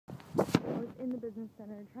in the business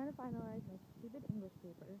center trying to finalize my stupid English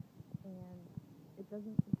paper, and it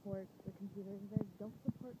doesn't support the computers there don't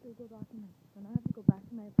support Google Documents. So now I have to go back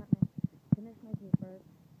to my apartment, finish my paper.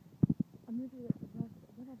 I'm gonna do it,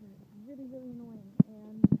 whatever. It's really, really annoying,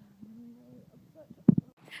 and I'm really upset.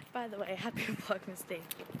 By the way, happy Vlogmas Day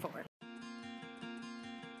 4.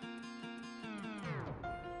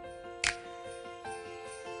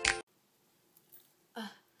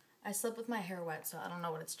 I slept with my hair wet, so I don't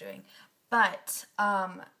know what it's doing. But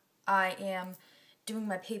I am doing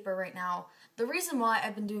my paper right now. The reason why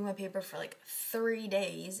I've been doing my paper for like 3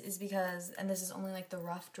 days is because, and this is only like the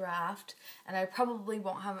rough draft, and I probably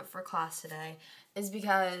won't have it for class today, is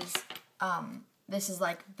because this is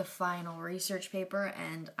like the final research paper,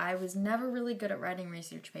 and I was never really good at writing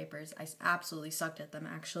research papers. I absolutely sucked at them,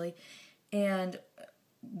 actually. And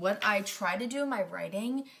what I try to do in my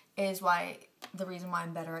writing is the reason why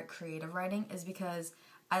I'm better at creative writing is because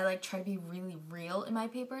I like try to be really real in my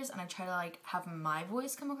papers, and I try to like have my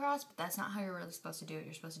voice come across, but that's not how you're really supposed to do it.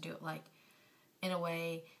 You're supposed to do it like in a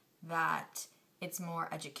way that it's more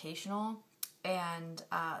educational, and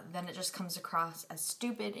then it just comes across as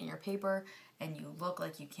stupid in your paper, and you look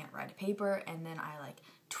like you can't write a paper, and then I like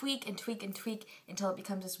tweak and tweak and tweak until it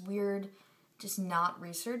becomes this weird, just not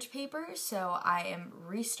research paper. So I am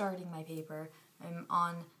restarting my paper. I'm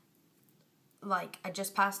on, like, I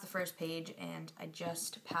just passed the first page, and I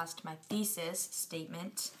just passed my thesis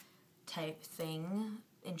statement type thing,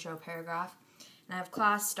 intro paragraph, and I have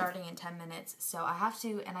class starting in 10 minutes, so I have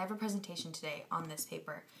to, and I have a presentation today on this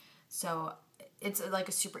paper, so it's like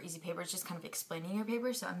a super easy paper. It's just kind of explaining your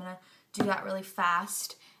paper, so I'm gonna do that really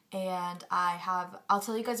fast, and I'll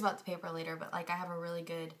tell you guys about the paper later, but like I have a really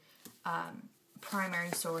good primary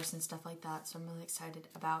source and stuff like that, so I'm really excited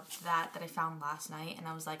about that I found last night, and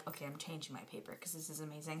I was like, okay, I'm changing my paper because this is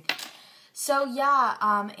amazing. So yeah,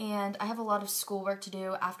 and I have a lot of schoolwork to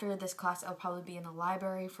do. After this class, I'll probably be in the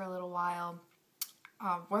library for a little while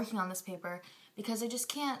working on this paper, because I just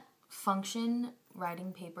can't function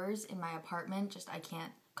writing papers in my apartment. I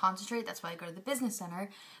can't concentrate. That's why I go to the business center,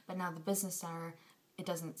 but now the business center, it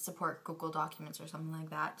doesn't support Google Documents or something like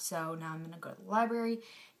that, so now I'm going to go to the library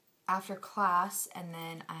after class, and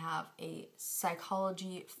then I have a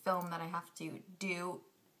psychology film that I have to do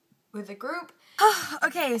with a group.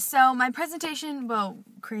 Okay, so my presentation,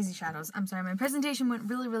 crazy shadows, I'm sorry, my presentation went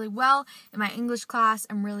really, really well in my English class.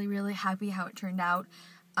 I'm really, really happy how it turned out,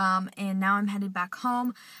 and now I'm headed back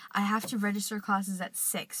home. I have to register classes at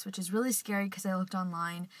 6, which is really scary because I looked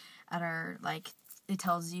online at our, it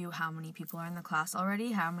tells you how many people are in the class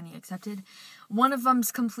already, how many accepted. One of them's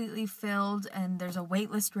completely filled, and there's a wait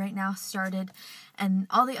list right now started, and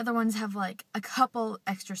all the other ones have like a couple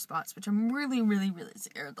extra spots, which I'm really, really, really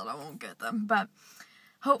scared that I won't get them. But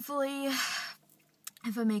hopefully,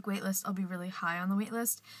 if I make wait list, I'll be really high on the wait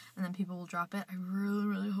list, and then people will drop it. I really,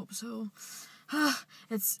 really hope so.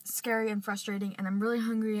 It's scary and frustrating, and I'm really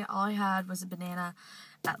hungry. All I had was a banana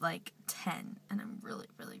at like 10, and I'm really,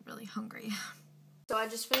 really, really hungry. So I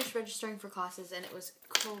just finished registering for classes, and it was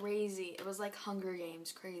crazy. It was like Hunger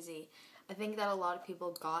Games crazy. I think that a lot of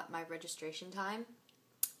people got my registration time,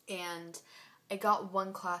 and I got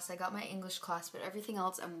one class. I got my English class, but everything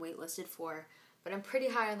else I'm waitlisted for. But I'm pretty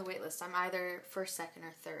high on the wait list. I'm either first, second,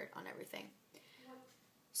 or third on everything. What?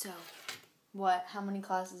 So, what? How many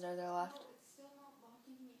classes are there left? Oh, it's still not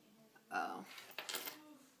locking me in. Oh.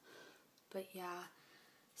 But yeah.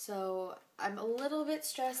 So, I'm a little bit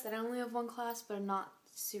stressed that I only have one class, but I'm not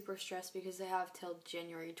super stressed because I have till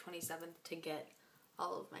January 27th to get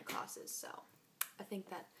all of my classes. So, I think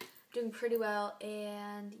that I'm doing pretty well,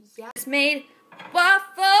 and yeah. Just made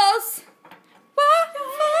waffles! Waffles!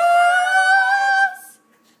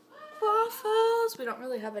 Waffles! We don't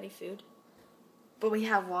really have any food, but we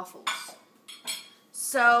have waffles.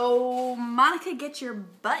 So, Monica, get your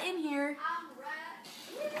butt in here.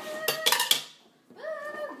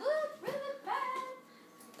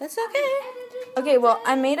 That's okay. Okay, well,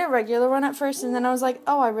 I made a regular one at first, and then I was like,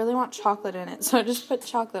 oh, I really want chocolate in it, so I just put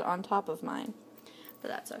chocolate on top of mine. But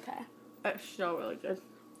that's okay. It's still really good.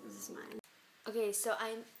 This is mine. Okay, so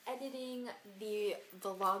I'm editing the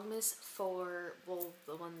Vlogmas for,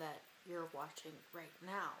 the one that you're watching right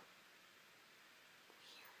now.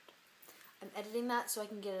 Weird. I'm editing that so I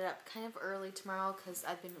can get it up kind of early tomorrow, because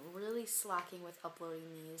I've been really slacking with uploading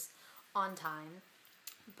these on time.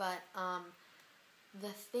 But, the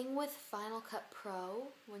thing with Final Cut Pro,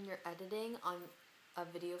 when you're editing on a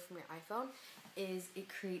video from your iPhone, is it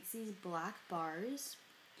creates these black bars,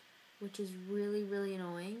 which is really, really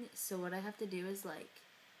annoying. So what I have to do is, like,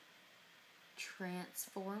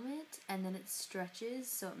 transform it, and then it stretches,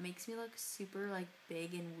 so it makes me look super, like,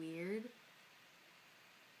 big and weird.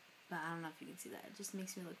 But I don't know if you can see that. It just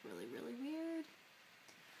makes me look really, really weird.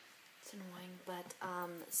 It's annoying, but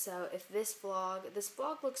so if this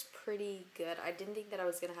vlog looks pretty good. I didn't think that I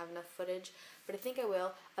was gonna have enough footage, but I think I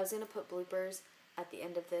will. I was gonna put bloopers at the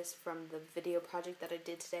end of this from the video project that I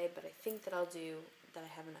did today, but I think that I'll do that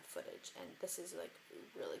I have enough footage, and this is like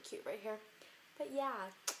really cute right here. But yeah,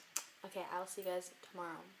 okay, I'll see you guys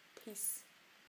tomorrow. Peace.